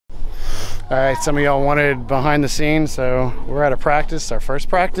All right, some of y'all wanted behind the scenes, so we're at a practice, our first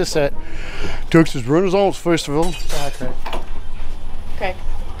practice at Texas Renaissance Festival. Okay.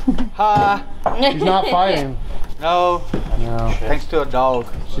 Hi. She's not fighting. No. No. Thanks to a dog.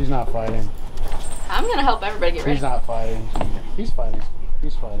 She's not fighting. I'm gonna help everybody get ready. She's not fighting. He's fighting.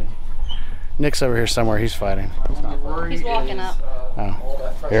 He's fighting. Nick's over here somewhere. He's fighting. He's walking up.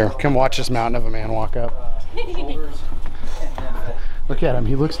 Oh. Here, come watch this mountain of a man walk up. Look at him.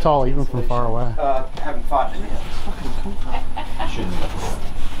 He looks tall even from far away. Haven't fought him yet.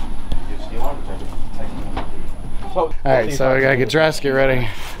 All right, so I gotta get dressed, get ready.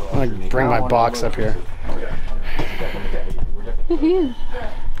 I'm gonna bring my box up here.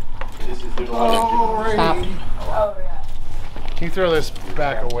 Stop. Can you throw this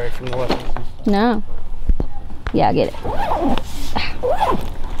back away from the weapons? No. Yeah, I get it.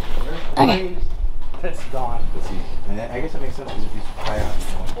 Okay. It's gone. I guess that makes sense because if you fly out.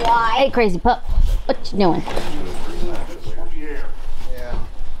 Why? Hey, crazy pup. What you doing? Yeah.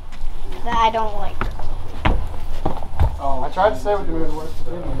 That I don't like. Oh, I tried to say we could move to West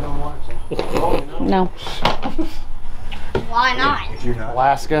Virginia, but you don't want to. No. Why not? If you're not.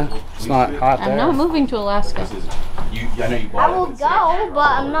 Alaska, it's not hot there. I'm not moving to Alaska. I know you I will go, but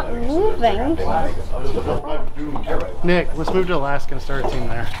I'm not moving. Nick, let's move to Alaska and start a team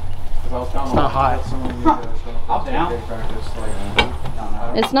there. It's not hot.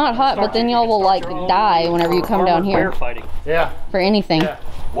 It's not hot, but then y'all will like die whenever you come down here. Yeah. For anything. Yeah.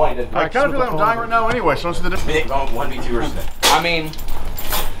 I kind of feel like I'm dying right now anyway, so I don't see the difference. 1v2 versus that. I mean,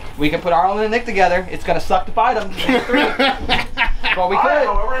 we can put Arlen and Nick together. It's gonna suck to fight them. But we could.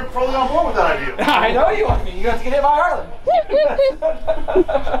 We're fully on board with that idea. I know you. I mean, you have to get hit by Arlen.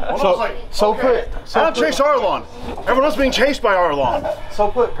 I'll chase Arlon. Everyone else being chased by Arlon. So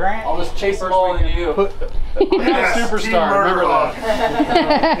put Grant. I'll just chase them all into you. Superstar, remember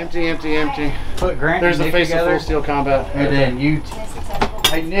that. Empty, empty, empty. Put Grant There's and the Nick face of together. Full Steel Combat. And then you.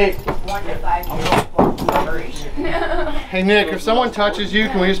 Hey Nick. Hey Nick, if someone touches you,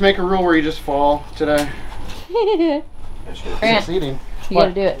 can we just make a rule where you just fall today? Grant, Succeeding. you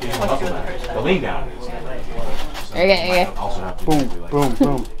gotta do it. The lean down. Okay. Boom, boom,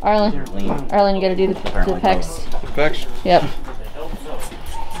 boom. Arlen, you gotta do the pecs. Pecs? Yep.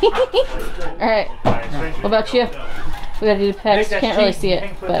 Alright. What about you? We gotta do the pecs. Can't really see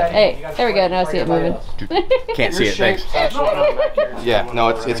it. But hey, there we go. Now I see it moving. Can't see it, thanks. Yeah, no,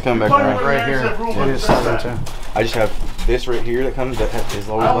 it's coming back around. Right here. It is southern too. I just have this right here that comes, that is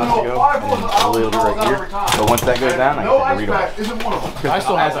always left to go, and then a little bit right here. But once that goes down, I can read it. Isn't one of them. I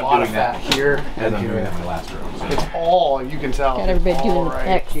still have a lot of that here As and I'm doing here. that my last row. It's all, you can tell. Got everybody it's doing all the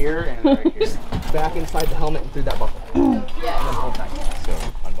right pecs. here and right here. Back inside the helmet and through that buckle. So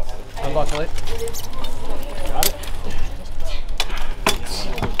unbuckle it. Unbuckle it. Got it.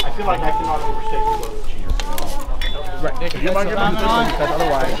 I feel like I cannot overstate the load of cheater. Right, Nick. You mind giving me this thing? Because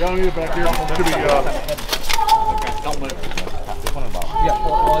otherwise. Y'all need it back here. Could be, Don't move. Yeah,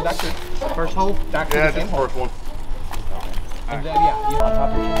 well, that's your first hole. Back to yeah, the just same the hole. first one. And then, yeah, you on top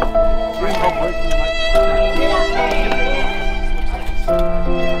of your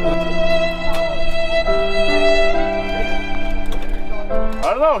I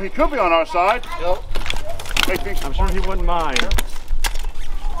don't know, he could be on our side. Yep. I'm sure he wouldn't mind.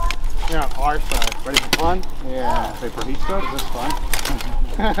 Yeah, our side. Ready for fun? Yeah. Say for heat stroke, is this fun?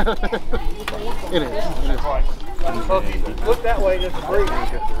 It is. Look that way, just a breathe.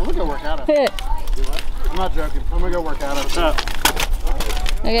 I'm gonna go work out. I'm not joking. I'm gonna go work out.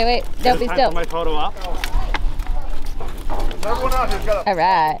 Okay, wait. Don't be still. my photo up. Everyone out here's got a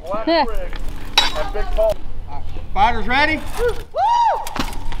Alright. black rig and big pole. Fighters ready? Woo!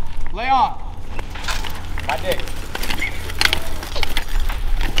 Lay on. My dick.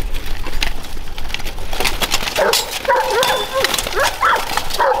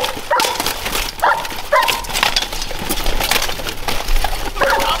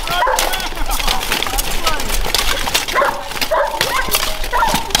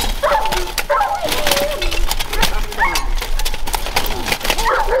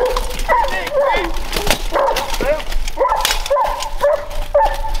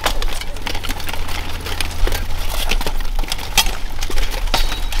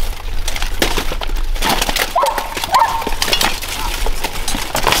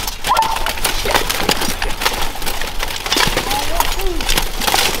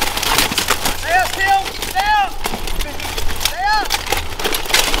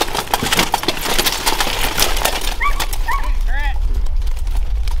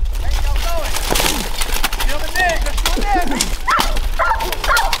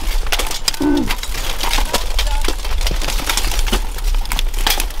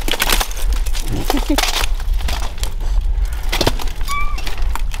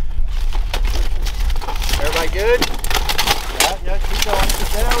 Everybody good? Yeah, keep going.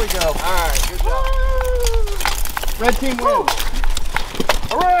 There we go. Alright, good job. Red team wins.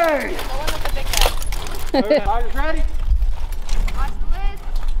 Hooray! Fighters ready?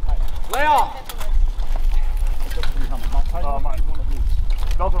 Lay off.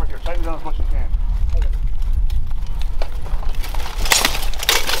 Belt's over here. Tighten it down as much as you can.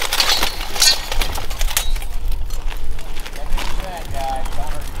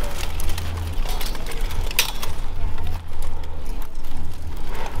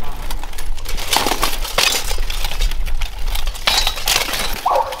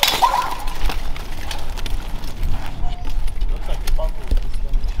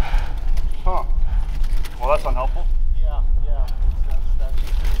 Huh. Well, that's unhelpful. Yeah.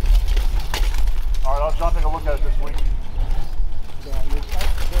 All right, I'll John take a look at it this week.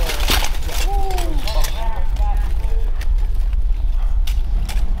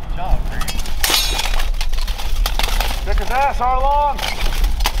 Kick his ass, Arlong.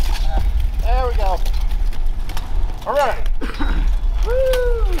 There we go. All right.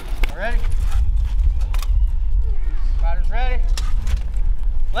 Woo! Ready? Fighters ready?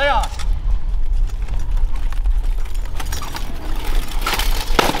 Lay on.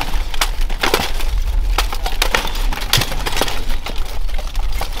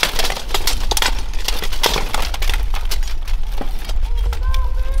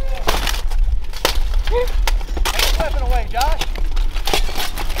 Take the weapon away, Josh.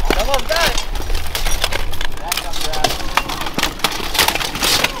 Almost got it. Back up, Josh.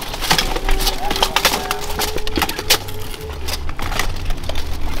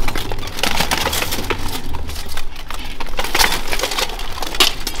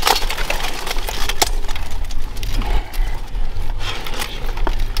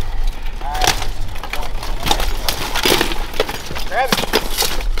 Grab it.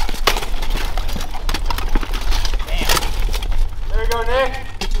 There you go, Nick.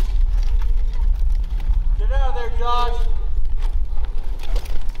 Get out of there, Josh.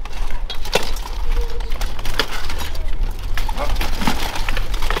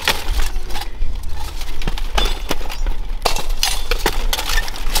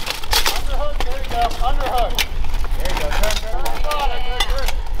 Underhook, there you go. Underhook. There you go. Turn.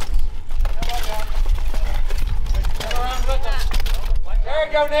 There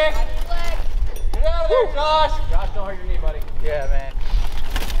you go, Nick. Get out of there, Josh. Josh, don't hurt your knee, buddy. Yeah, man.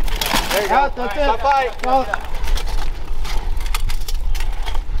 There you go. Out, that's it. Stop fighting. Go.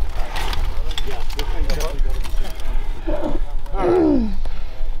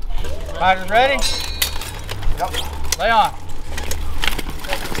 Fighters ready? Yep. Lay on.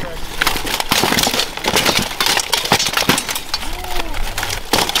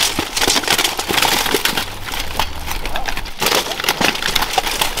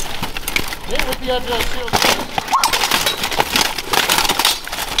 Hit with the edge of the shield.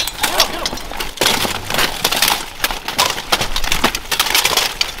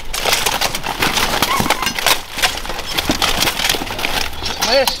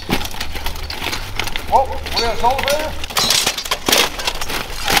 Miss. Oh, we got a shoulder there?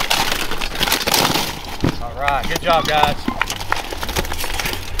 All right, good job, guys.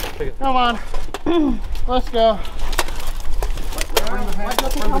 Come on. Let's go. Bring the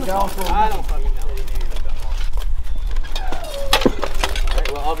down for I don't fucking know.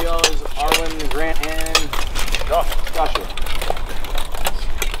 Alright, well, all of y'all is Arlen, Grant, and Joshua.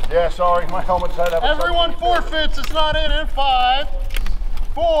 Yeah, sorry, my helmet's had to have a Everyone forfeits. It's not in 5,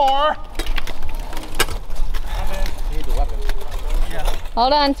 4. You need the weapon.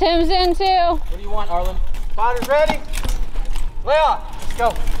 Hold on, Tim's in too. What do you want, Arlen? Fighters ready? Lay on. Let's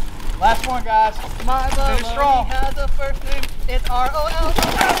go. Last one, guys. My Finish strong. has a first name. It's R-O-L.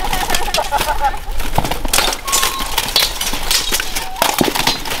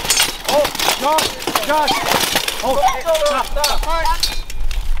 Oh, Josh. Oh, stop. All right.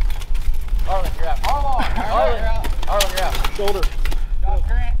 Arlen, you're out. Arlen, you're out. Shoulder. Josh,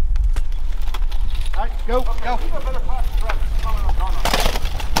 Grant. All right, go. Go.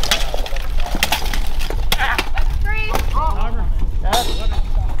 That's 3. All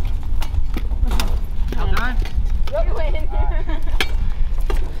done? You win.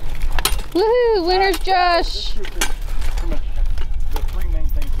 Woohoo! Winner's Josh. The 3 main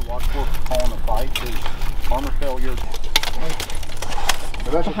things to watch for calling a fight is armor failure.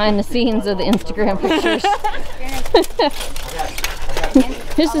 Behind the scenes of the Instagram pictures.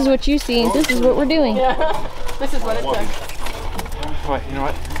 This is what you see. This is what we're doing. This is what it says. Wait, you know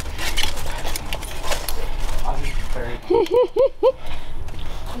what?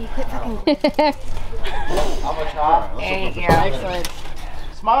 There you go. Excellent.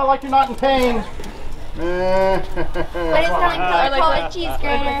 Smile like you're not in pain. But it's not like a cheese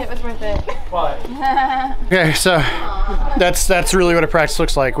grater. It was worth it. Okay, so that's really what a practice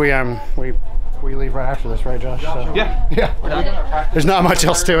looks like. We leave right after this, right, Josh? So, yeah. There's not much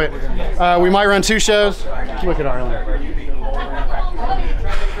else to it. We might run 2 shows. Look at Arlen.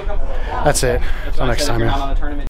 That's it. Until next time, yeah.